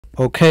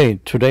Okay,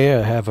 today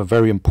I have a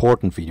very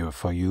important video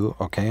for you,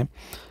 okay?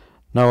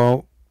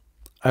 Now,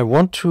 I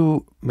want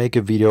to make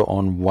a video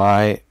on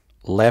why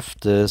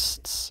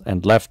leftists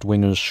and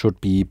left-wingers should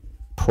be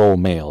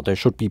pro-male. They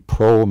should be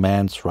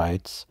pro-man's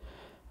rights,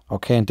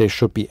 okay? And they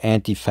should be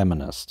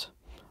anti-feminist,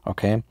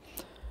 okay?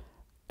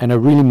 And I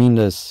really mean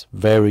this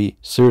very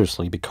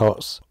seriously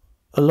because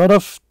a lot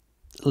of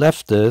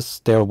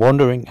leftists, they're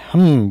wondering,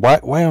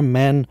 why are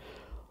men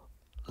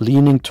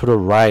leaning to the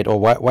right, or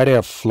why they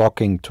are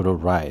flocking to the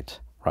right,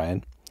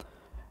 right?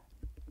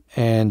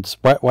 And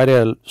why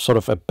they're sort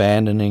of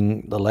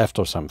abandoning the left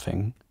or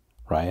something,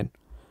 right?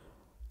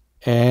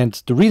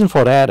 And the reason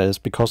for that is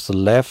because the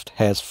left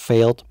has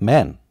failed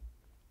men,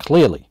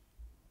 clearly,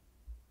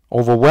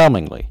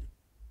 overwhelmingly.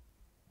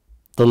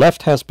 The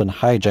left has been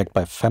hijacked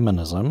by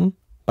feminism,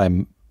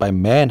 by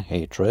man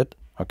hatred,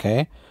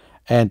 okay?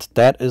 And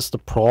that is the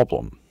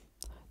problem.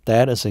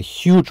 That is a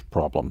huge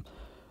problem.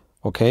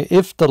 Okay,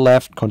 if the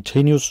left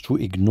continues to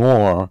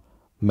ignore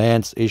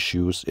man's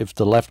issues, if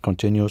the left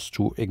continues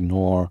to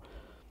ignore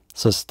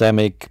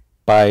systemic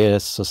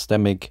bias,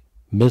 systemic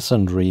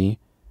misandry,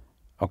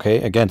 okay,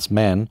 against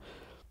men,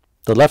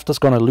 the left is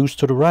going to lose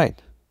to the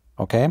right,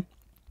 okay?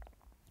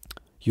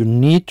 You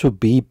need to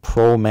be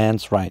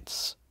pro-man's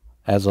rights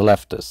as a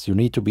leftist. You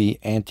need to be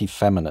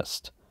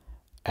anti-feminist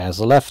as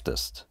a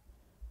leftist.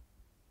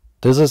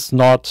 This is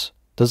not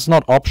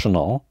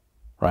optional.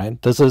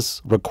 Right? This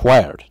is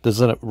required. This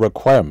is a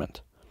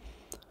requirement.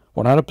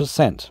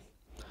 100%.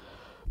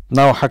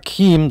 Now,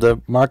 Hakim,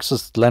 the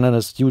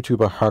Marxist-Leninist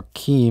YouTuber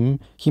Hakim,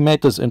 he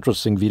made this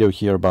interesting video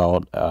here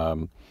about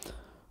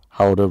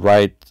how the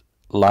right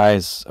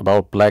lies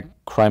about black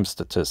crime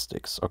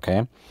statistics,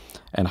 okay?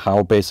 And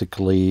how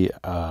basically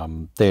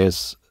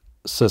there's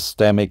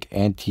systemic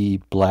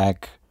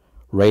anti-black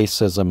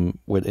racism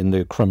within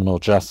the criminal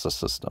justice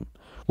system,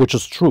 which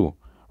is true,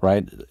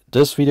 right?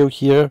 This video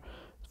here,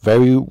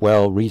 very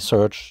well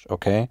researched,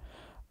 okay?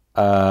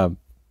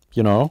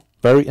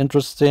 Very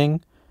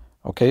interesting,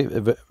 okay?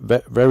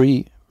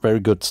 Very, very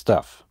good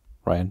stuff,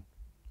 right?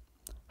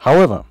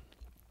 However,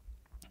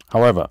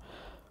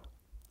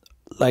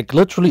 like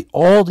literally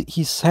all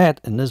he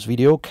said in this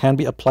video can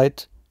be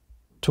applied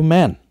to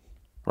men,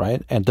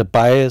 right? And the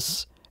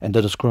bias and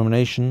the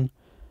discrimination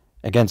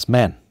against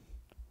men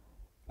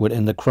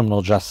within the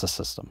criminal justice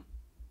system,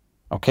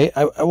 okay?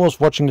 I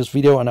was watching this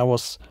video and I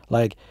was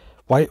like,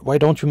 why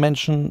don't you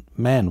mention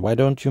men? Why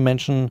don't you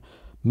mention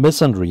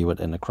misandry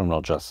within the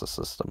criminal justice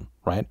system,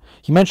 right?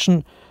 He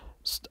mentioned,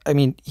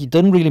 he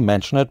didn't really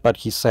mention it, but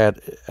he said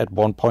at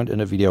one point in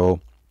the video,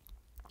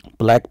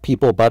 black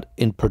people, but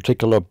in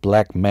particular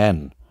black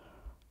men,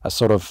 are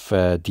sort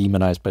of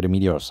demonized by the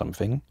media or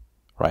something,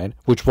 right?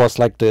 Which was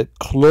like the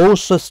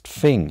closest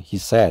thing he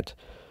said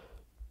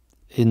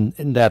in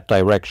that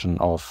direction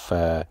of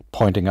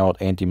pointing out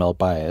anti-male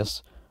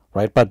bias,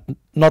 right? But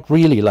not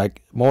really,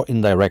 like more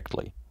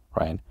indirectly.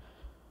 Right,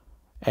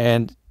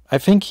 and I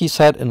think he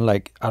said in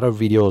like other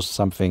videos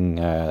something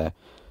that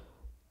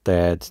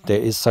there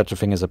is such a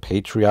thing as a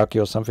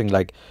patriarchy or something.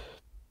 Like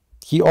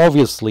he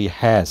obviously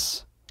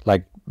has,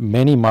 like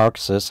many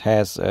Marxists,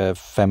 has a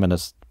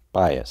feminist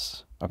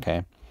bias.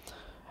 Okay,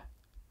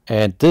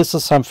 and this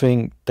is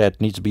something that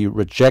needs to be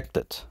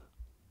rejected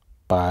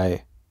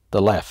by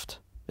the left.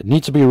 It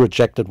needs to be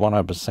rejected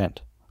 100%.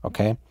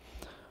 Okay,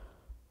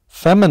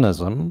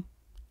 feminism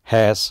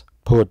has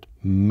put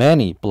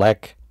many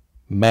black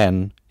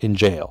men in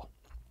jail.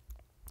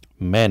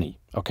 Many,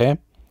 okay?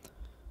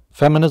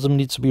 Feminism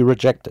needs to be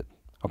rejected,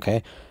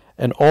 okay?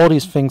 And all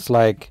these things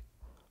like,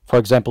 for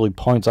example, he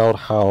points out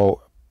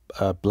how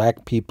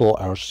black people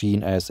are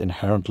seen as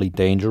inherently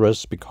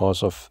dangerous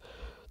because of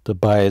the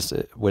bias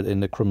within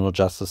the criminal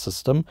justice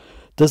system.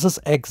 This is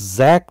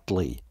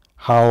exactly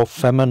how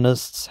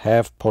feminists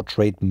have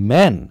portrayed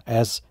men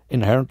as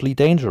inherently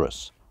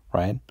dangerous,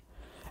 right?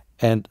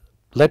 And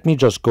let me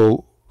just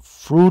go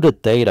through the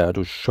data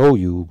to show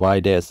you why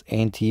there's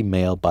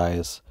anti-male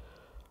bias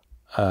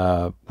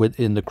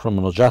within the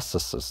criminal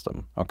justice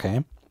system,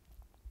 okay?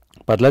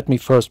 But let me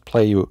first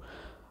play you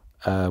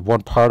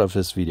one part of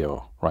this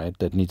video, right,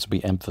 that needs to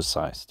be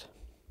emphasized.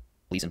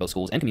 Police in both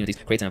schools and communities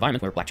creates an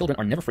environment where black children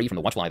are never free from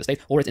the watchful eye of the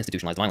state or its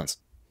institutionalized violence.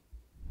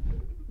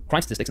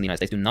 Crime statistics in the United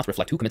States do not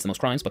reflect who commits the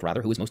most crimes, but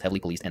rather who is most heavily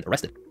policed and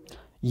arrested.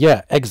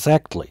 Yeah,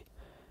 exactly.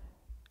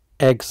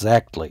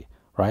 Exactly,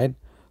 right?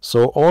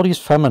 So all these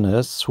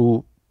feminists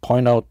who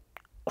point out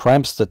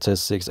crime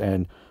statistics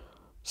and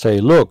say,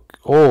 look,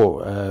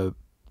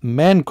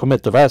 men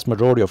commit the vast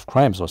majority of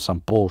crimes or some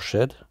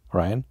bullshit,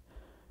 right?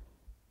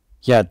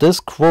 Yeah, this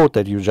quote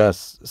that you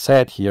just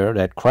said here,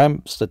 that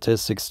crime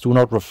statistics do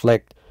not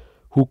reflect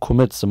who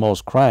commits the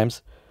most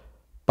crimes,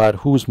 but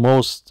who's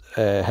most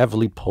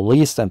heavily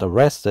policed and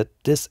arrested,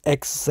 this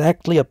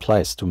exactly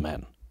applies to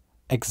men.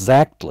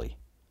 Exactly.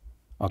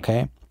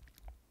 Okay?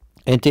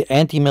 And the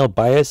anti-male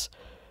bias,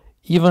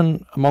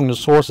 even among the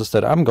sources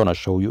that I'm going to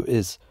show you,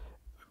 is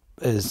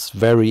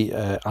very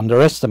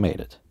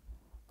underestimated,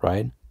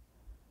 right?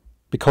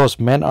 Because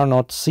men are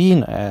not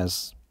seen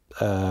as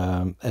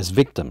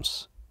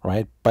victims,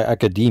 right, by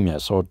academia,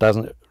 so it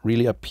doesn't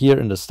really appear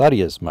in the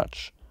study as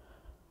much,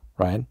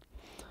 right?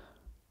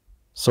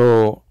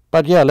 So,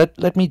 but yeah,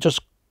 let me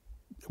just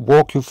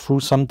walk you through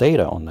some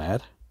data on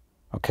that,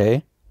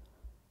 okay?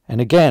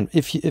 And again,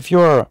 if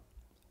you're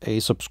a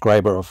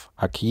subscriber of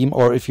Hakim,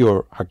 or if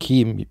you're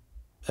Hakim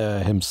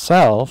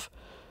himself,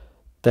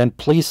 then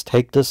please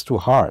take this to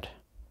heart,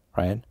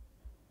 right?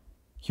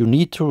 You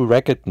need to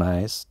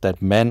recognize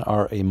that men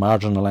are a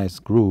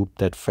marginalized group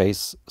that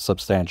face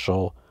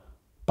substantial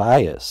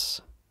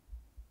bias,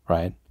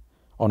 right,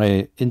 on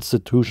a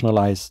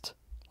institutionalized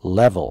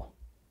level,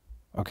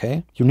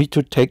 okay? You need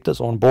to take this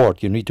on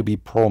board. You need to be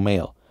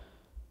pro-male.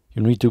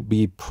 You need to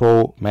be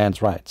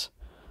pro-man's rights.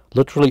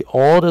 Literally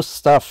all this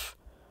stuff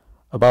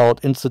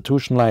about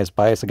institutionalized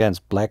bias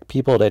against black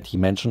people that he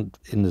mentioned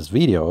in this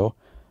video,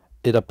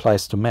 it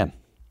applies to men.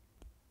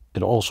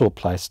 It also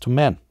applies to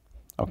men.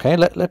 Okay,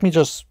 let me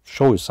just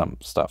show you some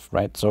stuff,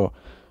 right? So,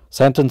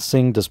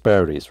 sentencing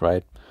disparities,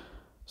 right?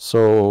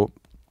 So,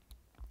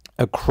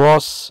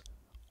 across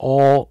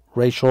all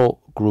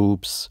racial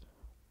groups,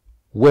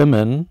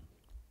 women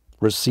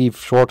receive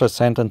shorter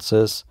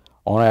sentences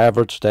on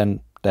average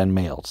than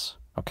males,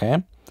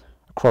 okay?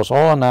 Across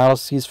all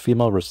analyses,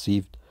 females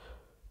received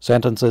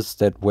sentences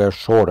that were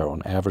shorter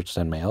on average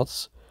than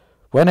males.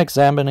 When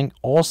examining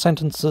all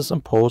sentences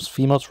imposed,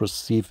 females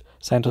received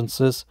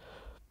sentences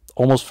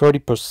almost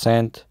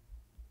 30%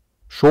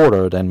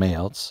 shorter than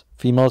males.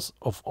 Females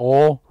of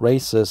all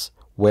races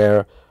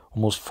were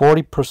almost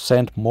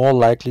 40% more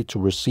likely to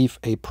receive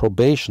a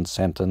probation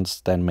sentence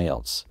than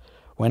males.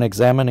 When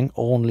examining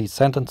only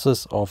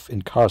sentences of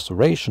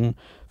incarceration,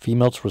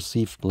 females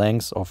received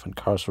lengths of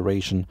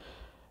incarceration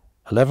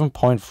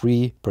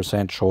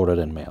 11.3% shorter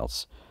than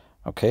males.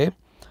 Okay?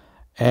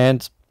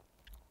 And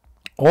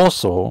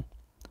also,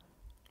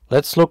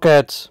 let's look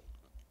at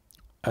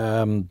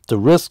the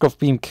risk of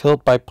being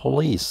killed by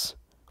police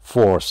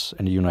force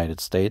in the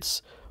United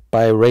States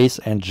by race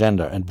and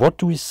gender. And what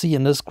do we see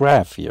in this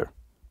graph here?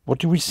 What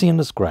do we see in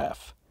this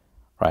graph?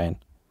 Right?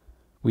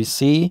 We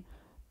see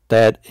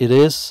that it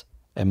is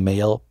a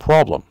male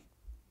problem.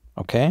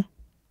 Okay?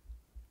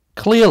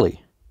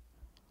 Clearly.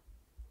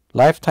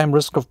 Lifetime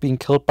risk of being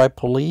killed by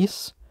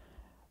police,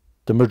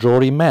 the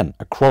majority men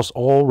across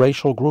all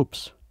racial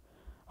groups.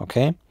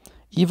 Okay?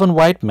 Even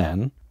white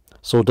men.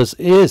 So this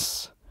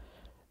is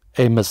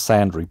a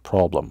misandry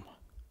problem.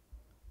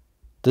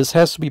 This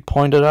has to be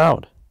pointed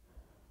out,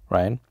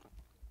 right?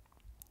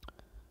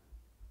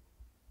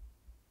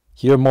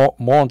 Here more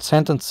on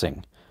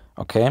sentencing,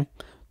 okay?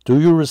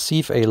 Do you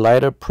receive a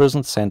lighter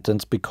prison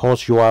sentence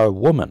because you are a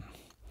woman?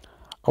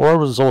 Our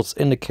results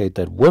indicate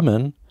that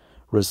women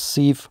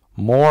receive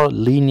more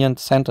lenient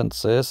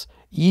sentences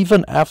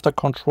even after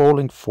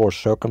controlling for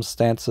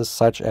circumstances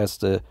such as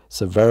the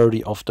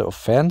severity of the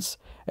offense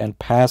and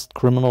past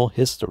criminal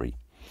history.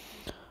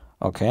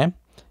 Okay,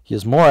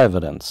 here's more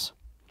evidence.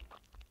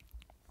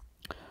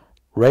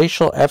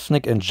 Racial,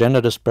 ethnic, and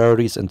gender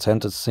disparities in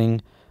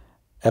sentencing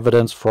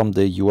evidence from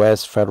the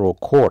U.S. federal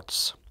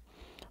courts.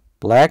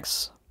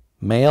 Blacks,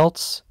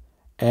 males,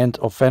 and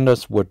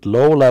offenders with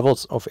low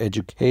levels of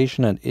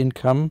education and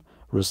income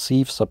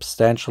receive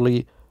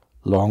substantially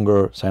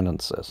longer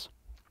sentences.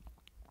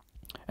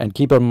 And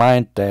keep in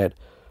mind that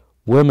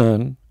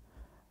women,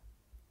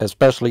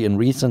 especially in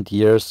recent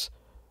years,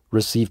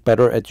 receive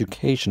better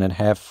education and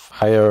have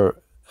higher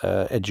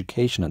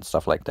education and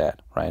stuff like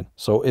that, right?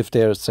 So if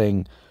they're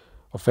saying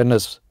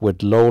offenders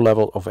with low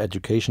level of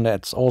education,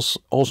 that's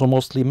also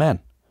mostly men,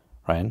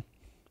 right?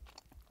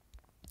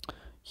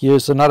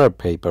 Here's another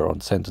paper on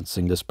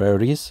sentencing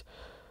disparities.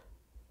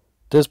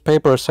 This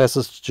paper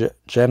assesses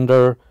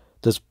gender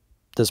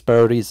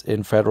disparities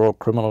in federal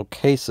criminal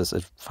cases.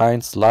 It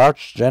finds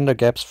large gender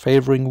gaps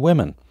favoring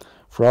women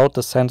throughout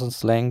the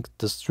sentence length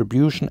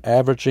distribution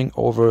averaging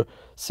over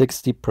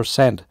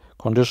 60%,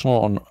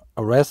 conditional on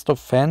arrest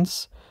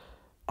offense,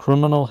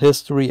 criminal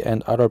history,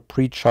 and other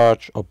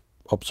pre-charge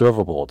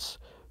observables.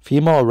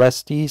 Female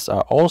arrestees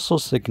are also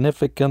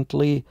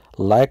significantly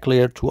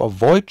likelier to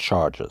avoid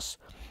charges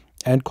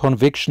and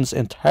convictions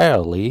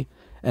entirely,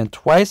 and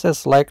twice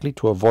as likely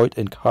to avoid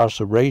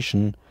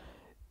incarceration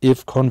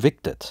if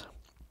convicted.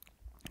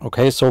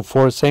 Okay, so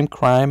for the same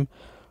crime,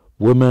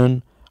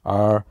 women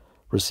are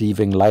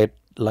receiving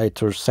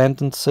lighter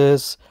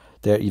sentences.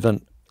 They're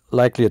even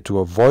likelier to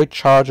avoid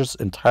charges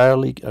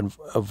entirely and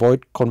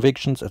avoid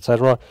convictions,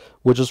 etc.,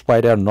 which is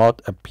why they're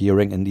not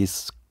appearing in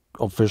these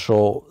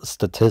official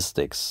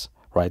statistics,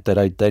 right, that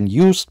are then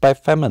used by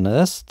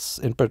feminists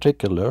in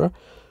particular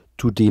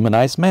to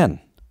demonize men.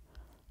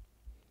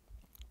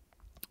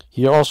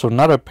 Here also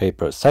another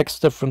paper, sex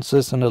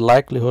differences in the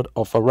likelihood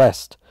of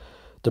arrest.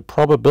 The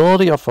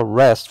probability of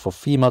arrest for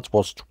females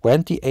was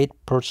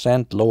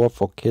 28% lower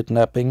for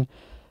kidnapping,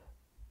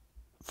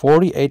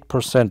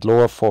 48%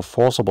 lower for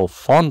forcible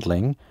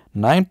fondling,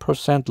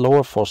 9%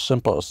 lower for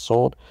simple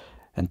assault,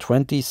 and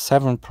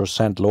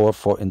 27% lower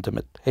for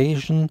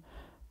intimidation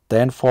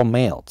than for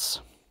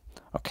males.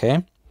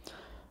 Okay?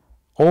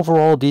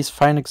 Overall, these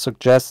findings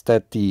suggest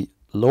that the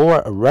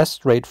lower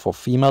arrest rate for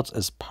females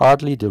is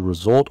partly the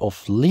result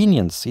of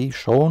leniency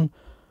shown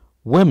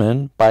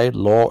women by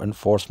law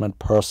enforcement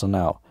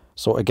personnel.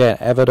 So again,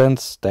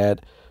 evidence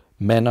that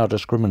men are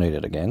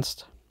discriminated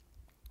against.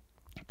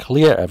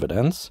 Clear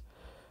evidence.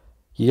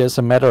 Here's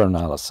a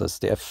meta-analysis.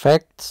 The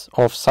effects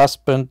of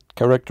suspect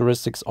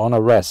characteristics on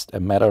arrest. A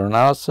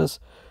meta-analysis.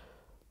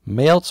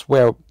 Males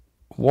were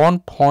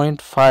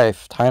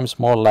 1.5 times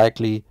more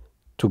likely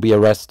to be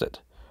arrested.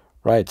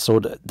 Right, so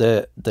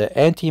the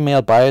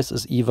anti-male bias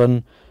is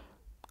even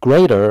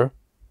greater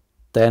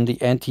than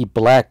the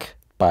anti-black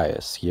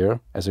bias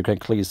here. As you can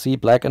clearly see,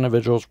 black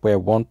individuals were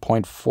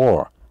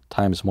 1.4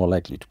 times more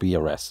likely to be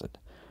arrested.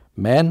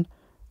 Men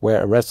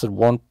were arrested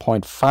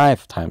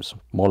 1.5 times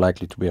more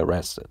likely to be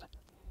arrested.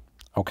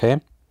 Okay?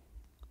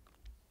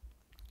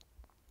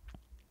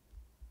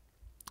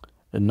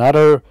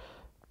 Another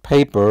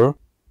paper,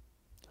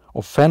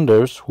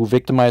 offenders who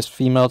victimized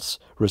females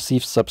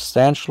received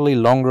substantially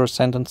longer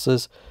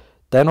sentences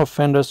than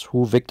offenders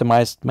who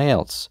victimized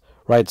males.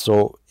 Right,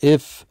 so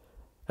if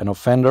an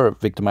offender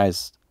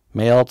victimized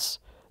males,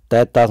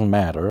 that doesn't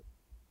matter.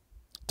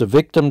 The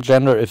victim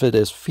gender, if it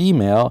is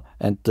female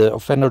and the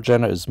offender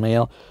gender is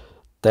male,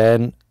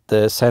 then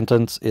the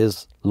sentence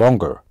is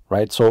longer,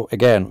 right? So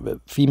again,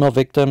 female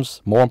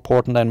victims more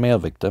important than male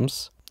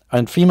victims.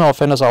 And female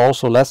offenders are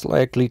also less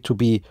likely to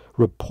be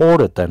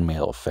reported than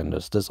male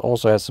offenders. This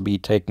also has to be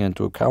taken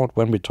into account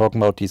when we're talking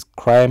about these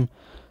crime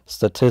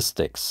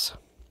statistics.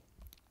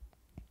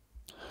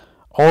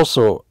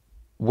 Also,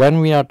 when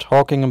we are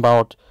talking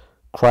about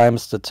crime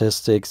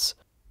statistics,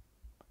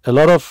 a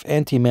lot of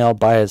anti-male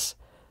bias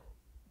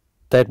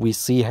that we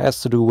see has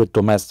to do with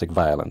domestic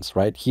violence,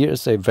 right? Here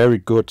is a very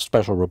good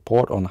special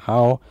report on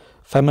how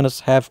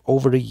feminists have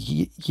over the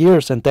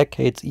years and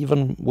decades,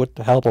 even with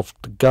the help of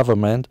the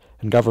government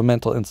and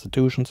governmental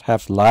institutions,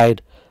 have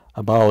lied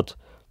about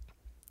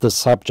the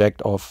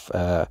subject of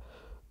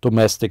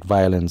domestic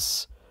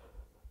violence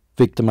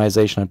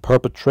victimization and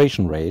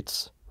perpetration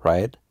rates,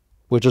 right?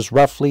 Which is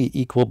roughly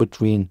equal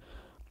between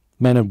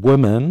men and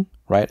women,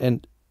 right?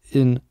 And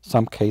in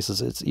some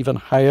cases it's even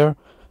higher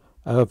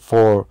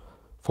for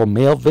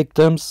male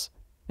victims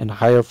and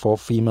higher for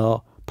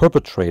female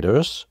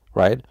perpetrators,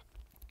 right?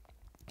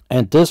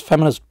 And this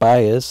feminist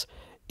bias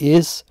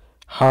is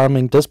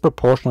harming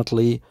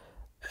disproportionately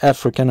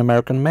African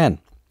American men.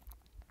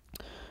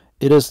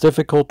 It is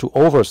difficult to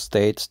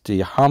overstate the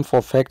harmful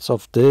effects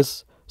of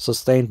this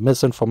sustained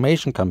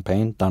misinformation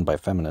campaign done by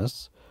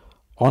feminists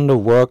on the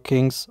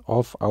workings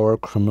of our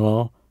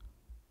criminal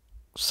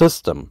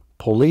system.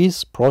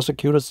 Police,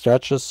 prosecutors,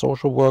 judges,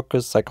 social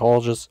workers,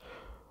 psychologists,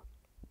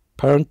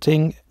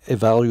 parenting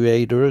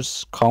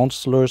evaluators,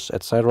 counselors,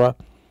 etc.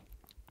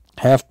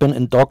 have been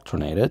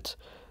indoctrinated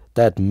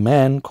that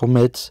men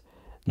commit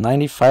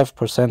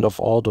 95% of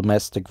all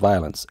domestic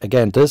violence.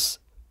 Again, this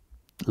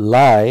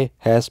lie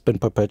has been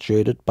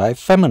perpetuated by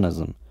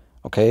feminism,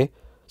 okay?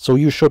 So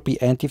you should be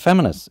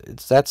anti-feminist.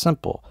 It's that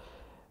simple.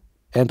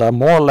 And are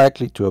more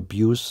likely to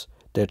abuse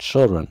their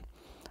children,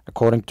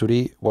 according to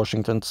the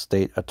Washington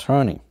State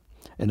Attorney.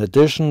 In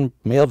addition,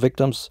 male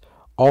victims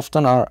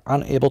often are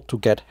unable to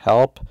get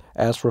help,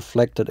 as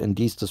reflected in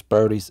these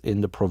disparities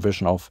in the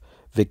provision of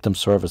victim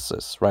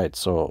services, right?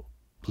 So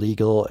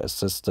legal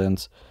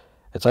assistance,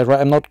 etc.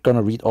 I'm not going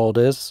to read all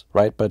this,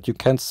 right? But you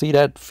can see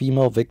that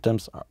female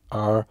victims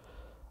are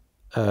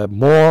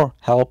more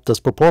help,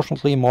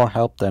 disproportionately more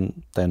help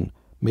than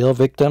male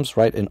victims,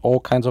 right? In all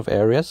kinds of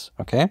areas,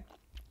 okay?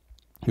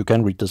 You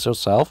can read this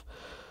yourself.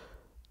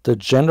 The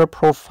gender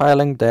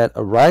profiling that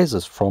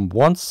arises from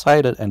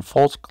one-sided and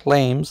false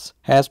claims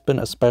has been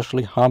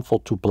especially harmful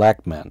to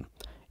black men.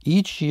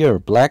 Each year,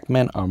 black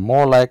men are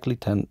more likely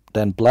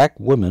than black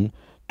women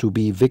to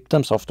be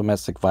victims of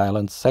domestic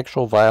violence,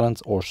 sexual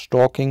violence, or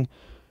stalking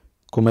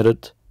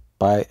committed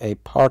by a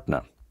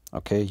partner.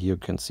 Okay, here you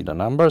can see the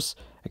numbers.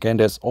 Again,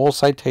 there's all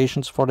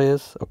citations for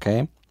this,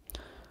 okay?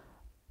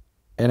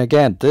 And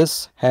again,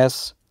 this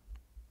has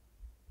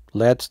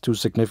led to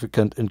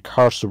significant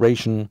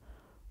incarceration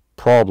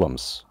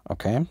problems,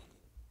 okay?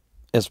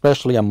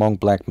 Especially among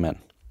black men.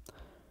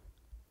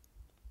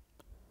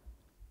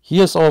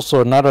 Here's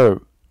also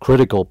another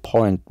critical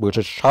point, which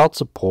is child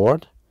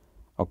support,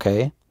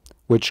 okay,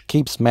 which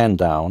keeps men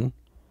down.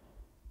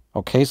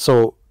 Okay,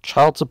 so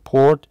child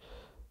support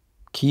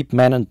keep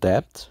men in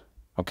debt,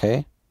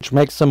 okay, which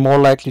makes them more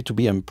likely to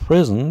be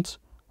imprisoned,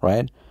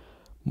 right?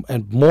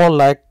 And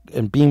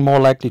being more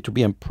likely to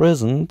be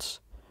imprisoned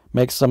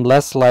makes them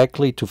less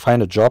likely to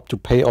find a job to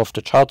pay off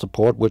the child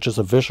support, which is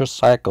a vicious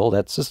cycle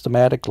that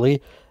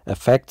systematically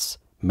affects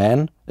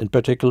men, in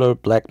particular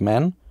black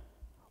men.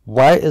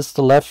 Why is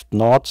the left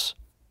not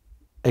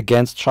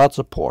against child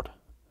support?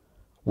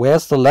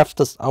 Where's the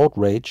leftist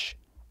outrage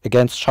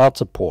against child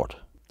support?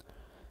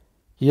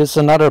 Here's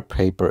another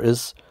paper,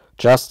 Is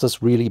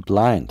Justice Really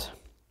Blind?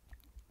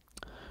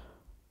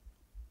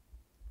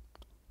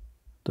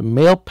 The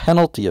male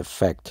penalty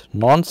effect.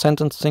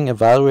 Non-sentencing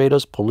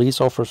evaluators, police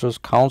officers,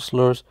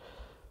 counselors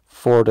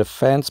for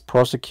defense,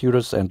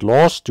 prosecutors, and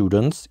law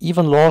students,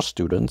 even law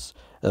students,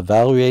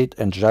 evaluate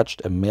and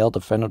judged a male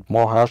defendant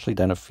more harshly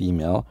than a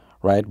female,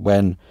 right?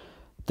 When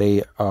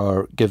they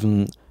are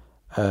given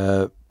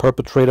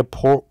perpetrator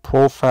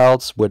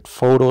profiles with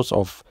photos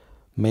of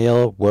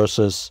male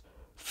versus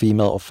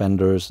female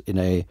offenders in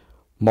a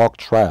mock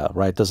trial,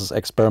 right? This is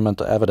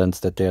experimental evidence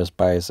that there's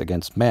bias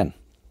against men.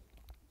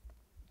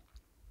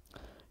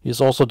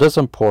 Here's also this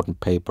important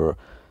paper,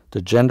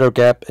 the gender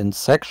gap in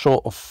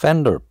sexual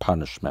offender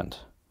punishment,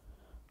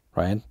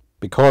 right?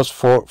 Because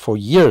for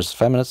years,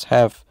 feminists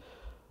have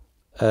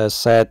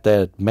said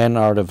that men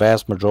are the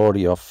vast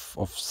majority of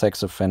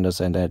sex offenders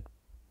and that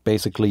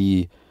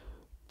basically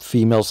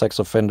female sex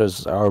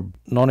offenders are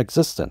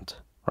non-existent,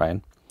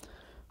 right?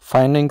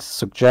 Findings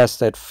suggest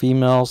that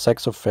female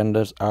sex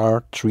offenders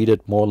are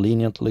treated more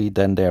leniently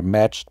than their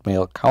matched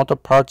male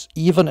counterparts,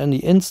 even in the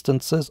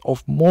instances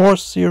of more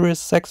serious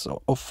sex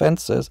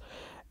offenses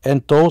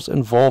and those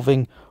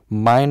involving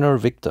minor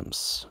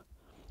victims.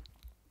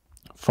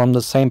 From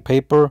the same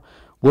paper,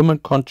 women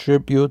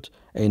contribute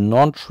a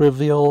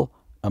non-trivial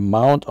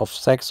amount of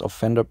sex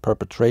offender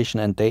perpetration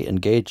and they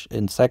engage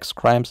in sex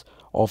crimes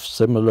of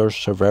similar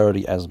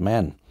severity as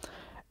men.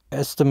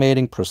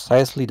 Estimating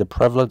precisely the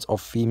prevalence of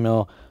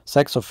female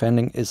sex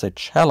offending is a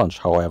challenge,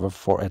 however,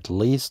 for at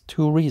least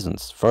two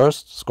reasons.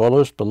 First,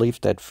 scholars believe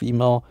that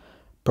female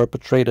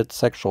perpetrated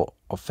sexual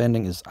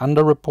offending is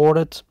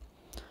underreported.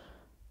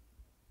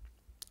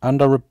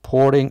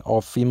 Underreporting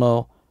of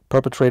female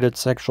perpetrated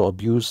sexual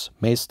abuse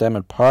may stem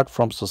in part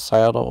from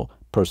societal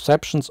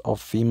perceptions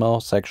of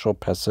female sexual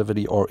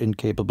passivity or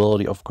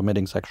incapability of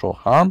committing sexual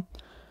harm.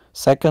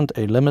 Second,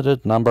 a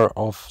limited number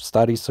of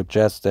studies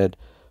suggest that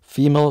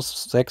female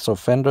sex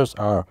offenders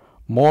are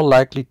more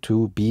likely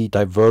to be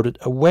diverted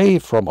away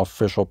from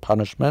official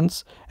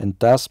punishments and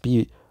thus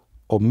be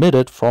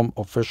omitted from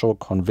official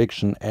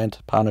conviction and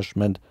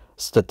punishment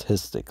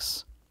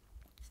statistics.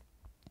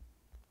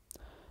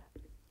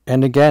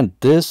 And again,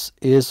 this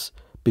is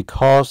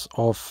because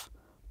of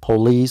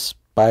police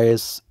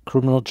bias,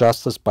 criminal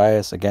justice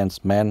bias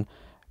against men,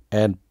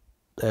 and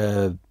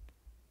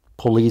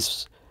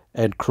police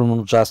and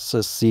criminal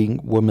justice seeing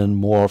women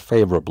more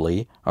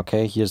favorably.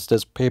 Okay, here's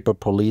this paper,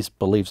 Police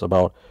Beliefs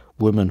About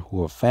Women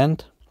Who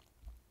Offend.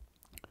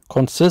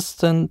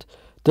 Consistent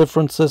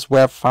differences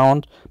were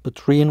found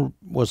between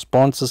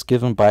responses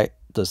given by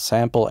the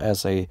sample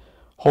as a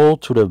whole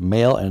to the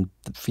male and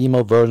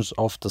female versions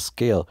of the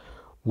scale.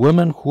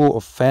 Women who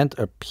offend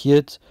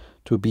appeared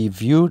to be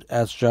viewed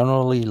as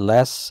generally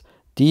less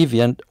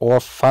deviant or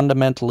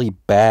fundamentally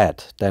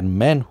bad than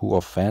men who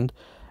offend,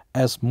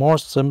 as more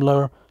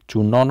similar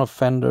to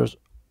non-offenders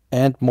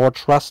and more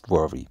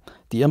trustworthy.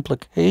 The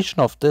implication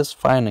of this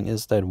finding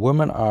is that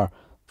women are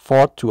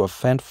thought to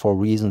offend for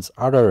reasons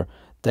other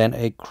than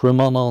a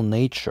criminal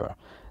nature.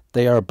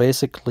 They are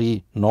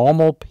basically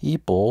normal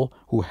people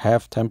who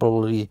have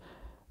temporarily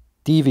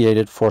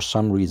deviated for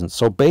some reason.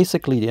 So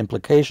basically the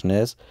implication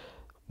is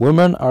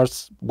women are,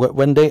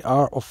 when they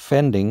are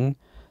offending,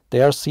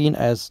 they are seen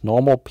as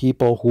normal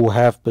people who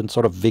have been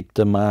sort of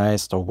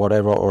victimized or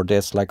whatever, or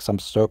there's like some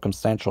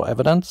circumstantial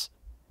evidence,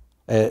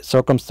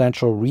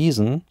 circumstantial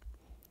reason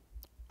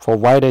for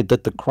why they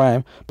did the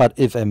crime. But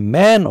if a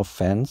man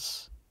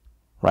offends,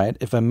 right,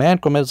 if a man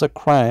commits a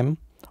crime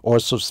or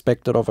is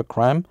suspected of a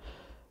crime,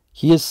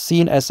 he is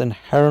seen as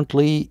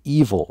inherently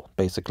evil,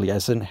 basically,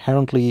 as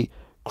inherently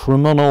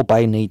criminal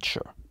by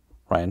nature,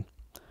 right?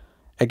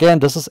 Again,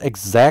 this is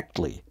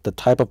exactly the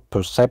type of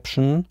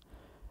perception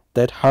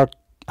that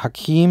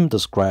Hakim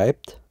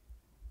described,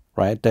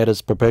 right, that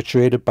is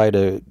perpetuated by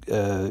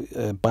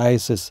the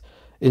biases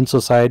in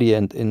society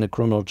and in the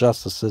criminal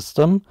justice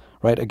system,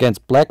 right,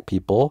 against black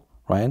people,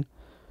 right?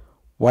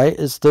 Why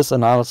is this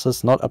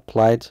analysis not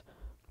applied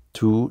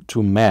to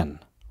men,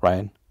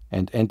 right,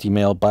 and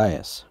anti-male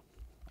bias?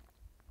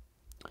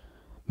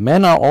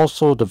 Men are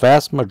also the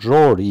vast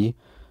majority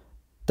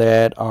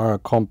that are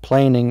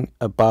complaining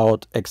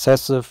about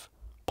excessive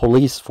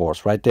police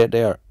force, right?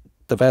 They are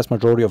the vast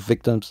majority of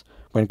victims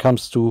when it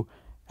comes to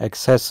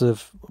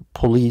excessive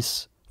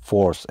police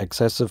force,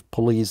 excessive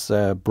police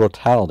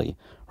brutality,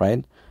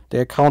 right? They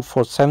account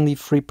for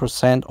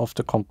 73% of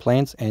the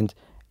complaints and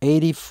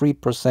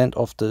 83%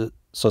 of the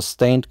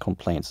sustained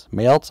complaints.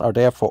 Males are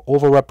therefore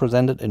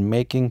overrepresented in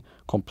making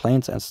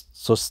complaints and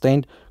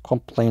sustained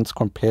complaints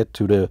compared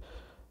to the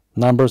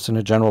numbers in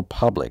the general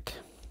public.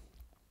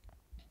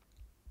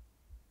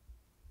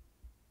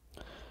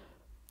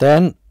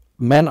 Then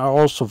men are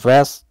also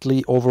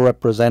vastly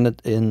overrepresented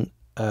in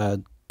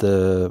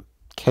the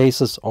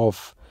cases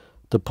of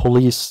the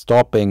police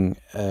stopping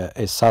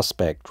a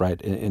suspect,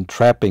 right? In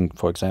traffic,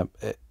 for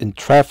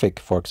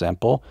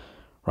example,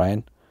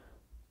 right?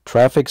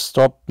 Traffic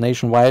stop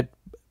nationwide,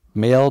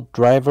 male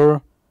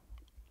driver,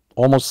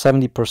 almost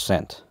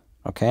 70%.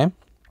 Okay.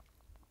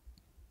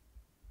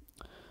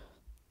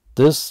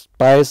 This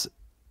bias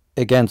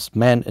against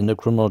men in the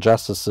criminal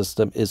justice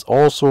system is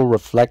also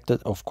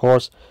reflected, of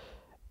course,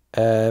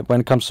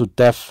 when it comes to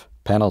death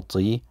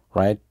penalty,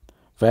 right?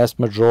 Vast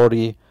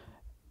majority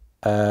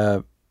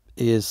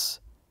is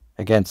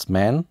against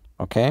men,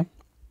 okay?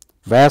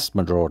 Vast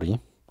majority,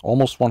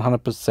 Almost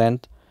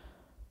 100%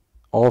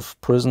 of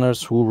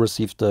prisoners who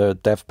receive the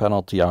death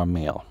penalty are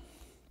male.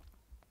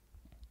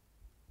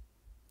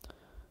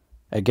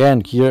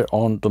 Again, here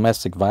on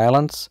domestic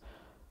violence,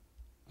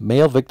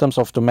 male victims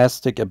of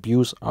domestic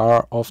abuse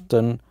are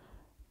often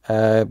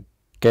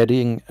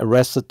getting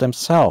arrested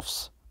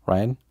themselves,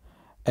 right?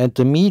 And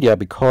the media,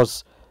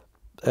 because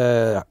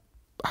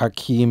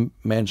Hakim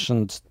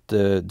mentioned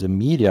the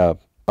media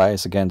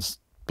bias against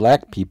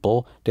black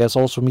people, there's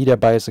also media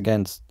bias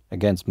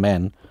against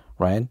men,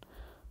 right?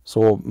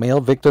 So male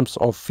victims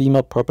of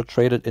female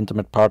perpetrated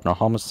intimate partner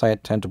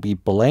homicide tend to be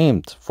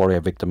blamed for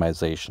their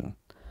victimization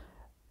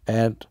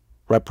and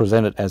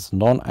represented as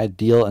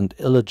non-ideal and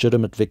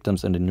illegitimate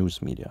victims in the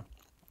news media.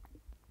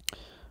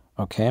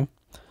 Okay?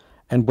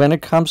 And when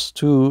it comes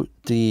to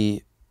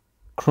the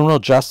criminal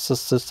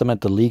justice system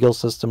and the legal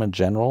system in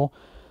general,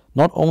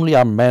 not only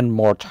are men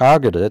more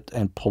targeted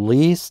and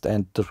policed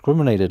and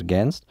discriminated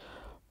against,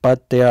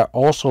 but they are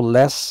also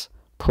less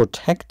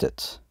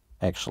protected,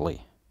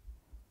 actually.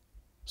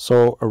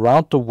 So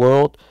around the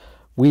world,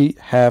 we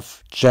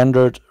have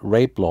gendered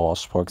rape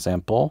laws, for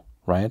example,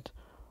 right?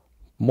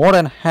 More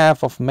than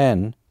half of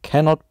men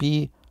cannot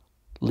be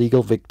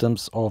legal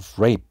victims of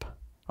rape,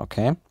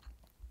 okay?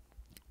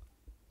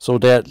 So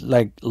they're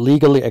like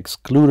legally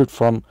excluded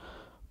from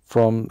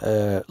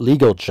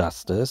legal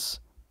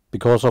justice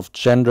because of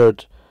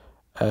gendered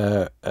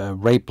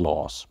rape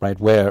laws, right?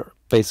 Where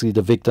basically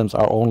the victims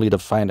are only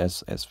defined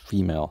as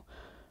female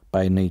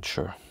by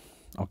nature,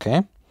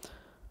 okay?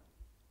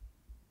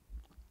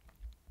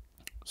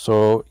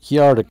 So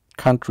here are the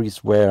countries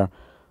where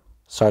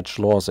such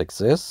laws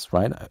exist,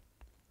 right?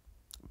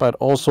 But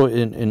also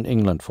in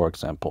England, for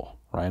example,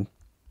 right?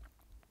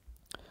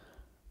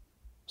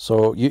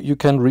 So you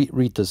can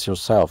read this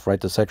yourself,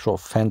 right? The Sexual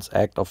Offense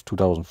Act of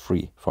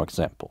 2003, for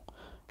example,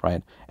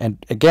 right?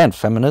 And again,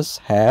 feminists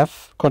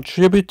have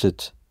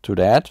contributed to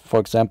that. For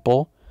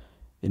example,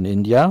 in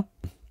India,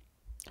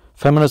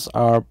 feminists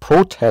are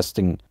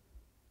protesting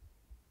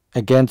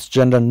against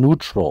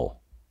gender-neutral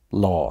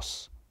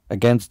laws,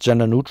 against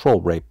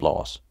gender-neutral rape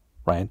laws,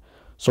 right?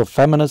 So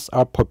feminists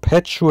are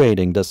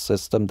perpetuating the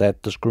system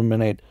that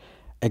discriminate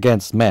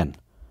against men,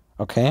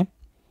 okay?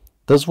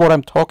 This is what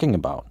I'm talking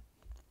about.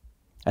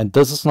 And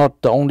this is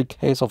not the only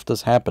case of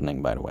this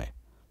happening, by the way.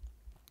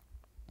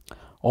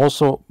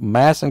 Also,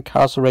 mass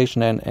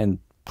incarceration and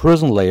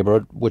prison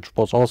labor, which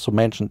was also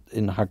mentioned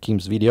in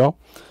Hakim's video.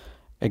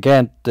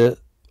 Again, the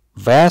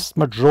vast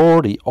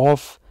majority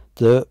of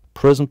the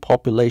prison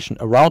population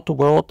around the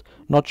world,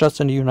 not just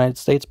in the United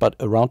States, but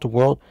around the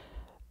world,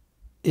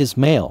 is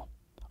male.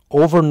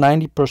 Over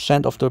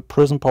 90% of the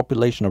prison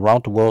population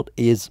around the world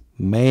is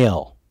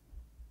male.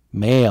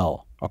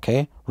 Male,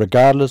 okay?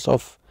 Regardless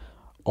of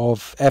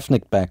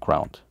ethnic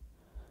background.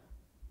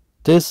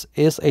 This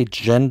is a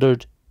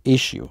gendered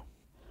issue.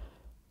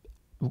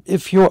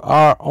 If you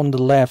are on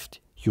the left,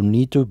 you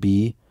need to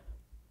be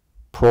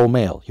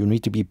pro-male. You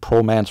need to be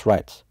pro-man's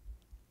rights.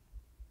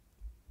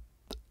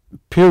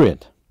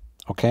 Period.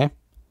 Okay?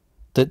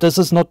 This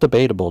is not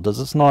debatable. This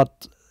is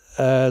not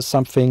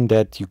something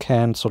that you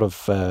can sort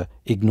of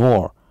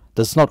ignore.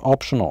 This is not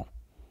optional.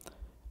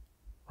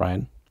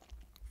 Right?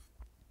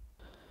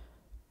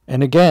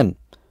 And again,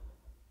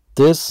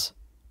 this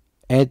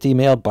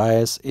anti-male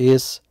bias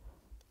is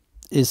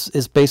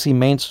basically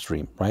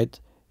mainstream, right?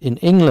 In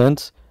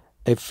England,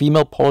 a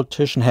female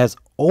politician has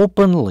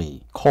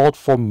openly called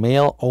for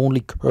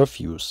male-only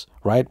curfews,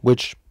 right?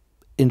 Which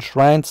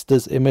enshrines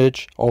this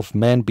image of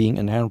men being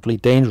inherently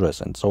dangerous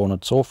and so on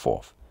and so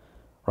forth,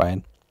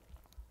 right?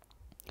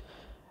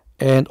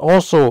 And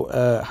also,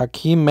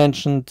 Hakim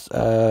mentioned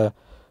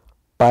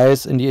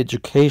bias in the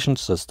education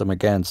system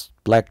against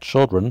black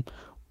children,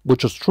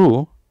 which is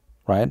true,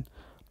 right?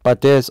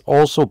 But there's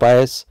also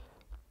bias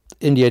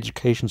in the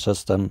education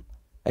system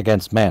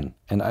against men.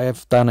 And I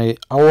have done an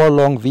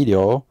hour-long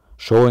video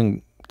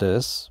showing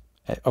this.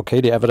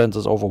 Okay, the evidence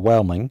is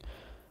overwhelming.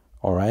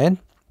 All right.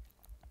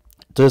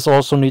 This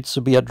also needs to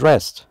be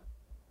addressed.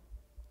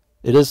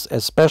 It is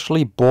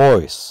especially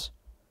boys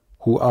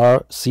who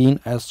are seen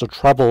as the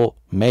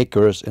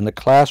troublemakers in the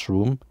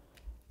classroom,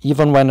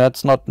 even when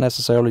that's not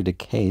necessarily the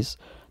case.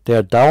 They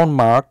are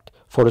down-marked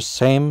for the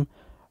same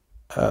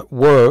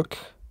work,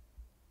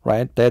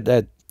 right,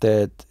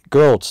 that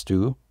girls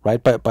do,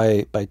 right,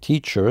 by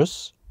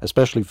teachers,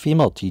 especially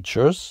female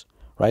teachers,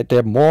 right?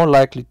 They're more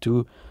likely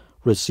to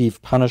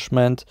receive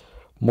punishment,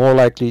 more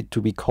likely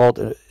to be called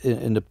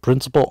in the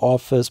principal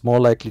office, more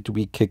likely to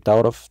be kicked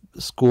out of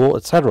school,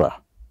 etc.,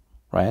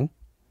 right?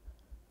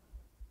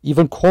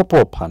 Even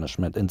corporal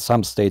punishment in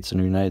some states in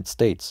the United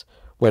States,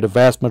 where the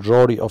vast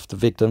majority of the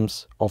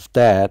victims of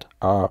that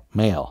are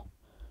male,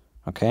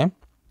 okay?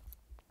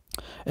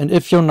 And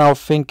if you're now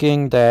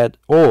thinking that,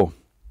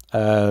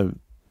 the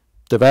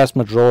vast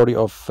majority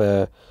of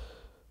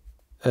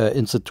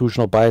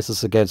institutional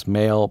biases against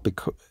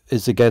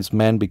is against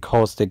men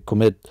because they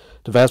commit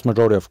the vast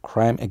majority of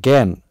crime,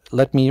 again,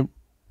 let me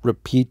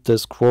repeat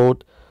this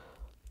quote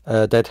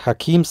that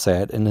Hakim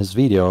said in his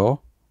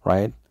video,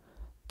 right?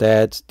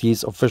 that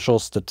these official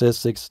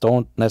statistics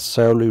don't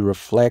necessarily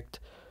reflect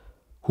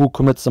who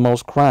commits the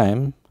most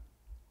crime,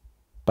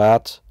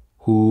 but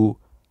who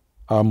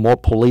are more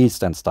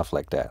policed and stuff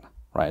like that,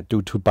 right?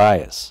 Due to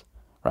bias,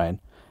 right?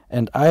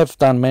 And I have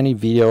done many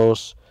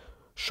videos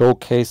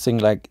showcasing,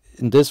 like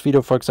in this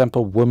video, for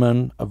example,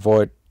 women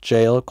avoid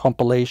jail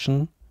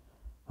compilation,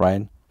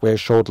 right? Where I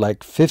showed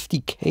like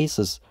 50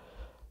 cases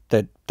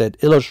that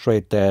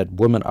illustrate that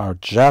women are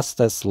just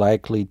as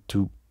likely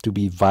to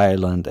be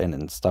violent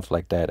and stuff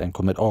like that and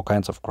commit all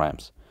kinds of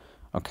crimes.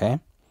 Okay?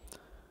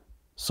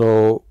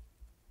 So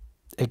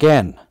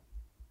again,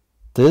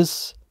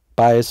 this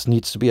bias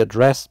needs to be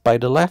addressed by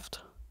the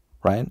left,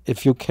 right?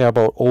 If you care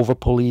about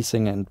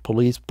over-policing and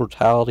police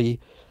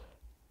brutality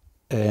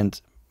and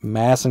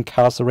mass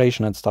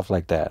incarceration and stuff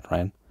like that,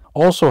 right?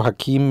 Also,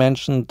 Hakim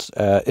mentioned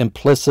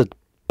implicit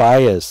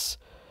bias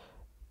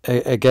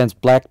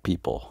against black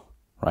people,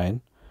 right?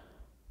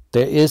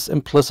 There is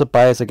implicit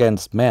bias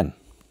against men,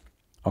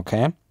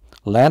 okay?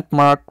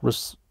 Landmark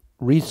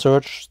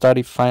research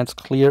study finds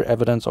clear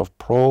evidence of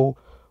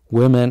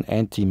pro-women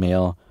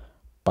anti-male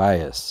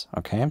bias,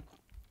 okay?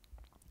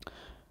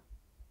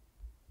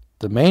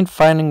 The main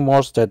finding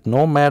was that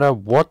no matter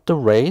what the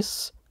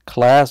race,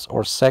 class,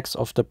 or sex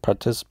of the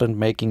participant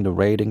making the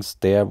ratings,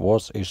 there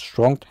was a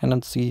strong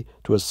tendency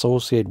to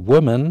associate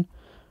women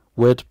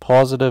with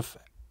positive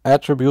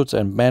attributes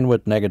and men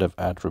with negative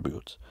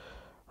attributes,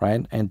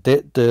 right? And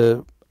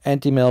the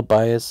anti-male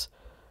bias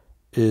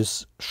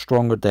is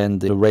stronger than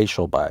the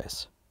racial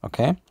bias,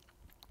 okay?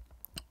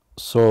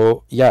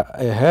 So yeah,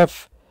 I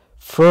have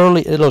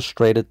thoroughly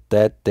illustrated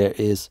that there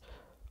is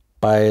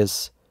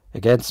bias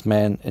against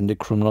men in the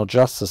criminal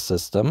justice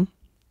system.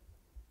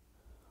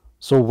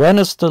 So when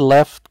is the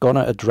left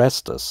gonna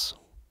address this?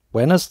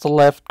 When is the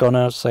left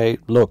gonna say,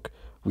 look,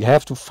 we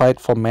have to fight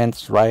for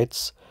men's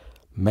rights,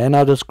 men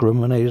are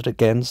discriminated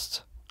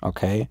against,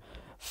 okay?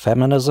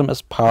 Feminism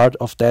is part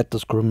of that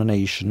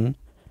discrimination.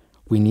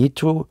 We need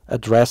to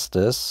address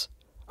this,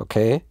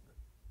 okay?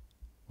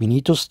 We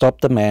need to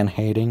stop the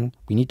man-hating.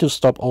 We need to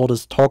stop all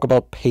this talk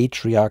about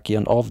patriarchy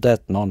and all of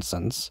that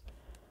nonsense,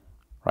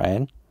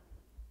 right?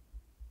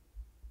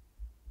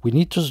 We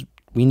need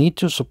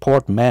to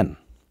support men,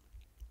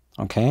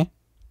 okay?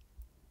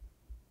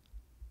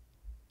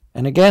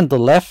 And again, the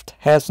left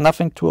has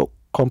nothing to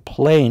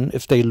complain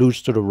if they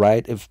lose to the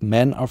right, if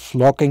men are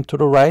flocking to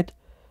the right,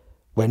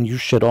 when you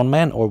shit on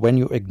men or when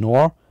you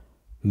ignore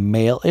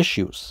male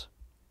issues,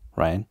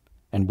 right?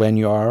 And when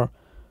you are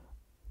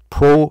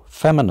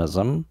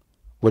pro-feminism,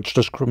 which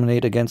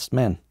discriminate against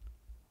men,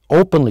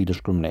 openly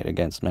discriminate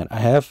against men. I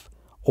have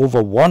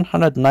over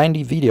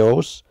 190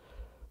 videos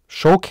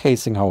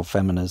showcasing how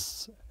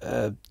feminists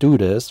do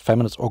this,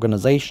 feminist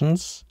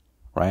organizations,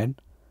 right?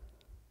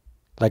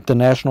 Like the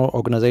National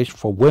Organization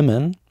for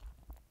Women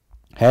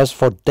has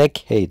for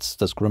decades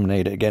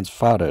discriminated against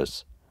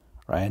fathers,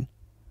 right?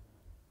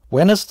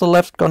 When is the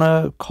left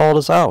gonna call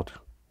this out?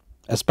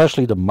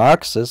 Especially the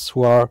Marxists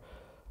who are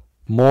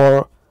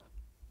more,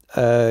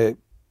 who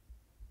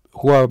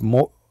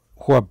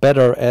are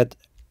better at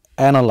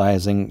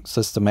analyzing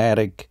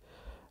systematic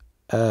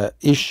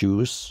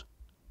issues,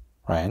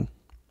 right?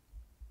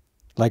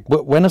 Like,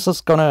 when is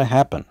this gonna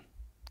happen?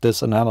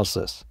 This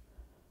analysis,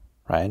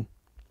 right?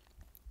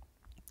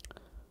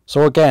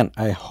 So again,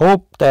 I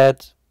hope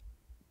that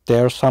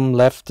there are some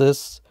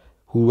leftists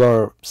who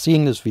are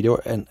seeing this video,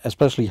 and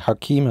especially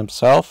Hakim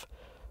himself.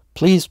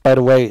 Please, by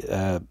the way,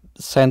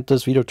 send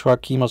this video to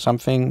Hakim or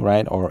something,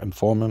 right? Or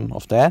inform him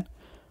of that,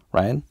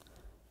 right?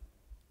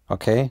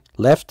 Okay?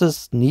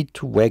 Leftists need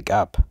to wake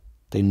up.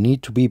 They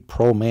need to be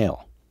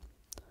pro-male.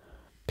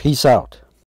 Peace out.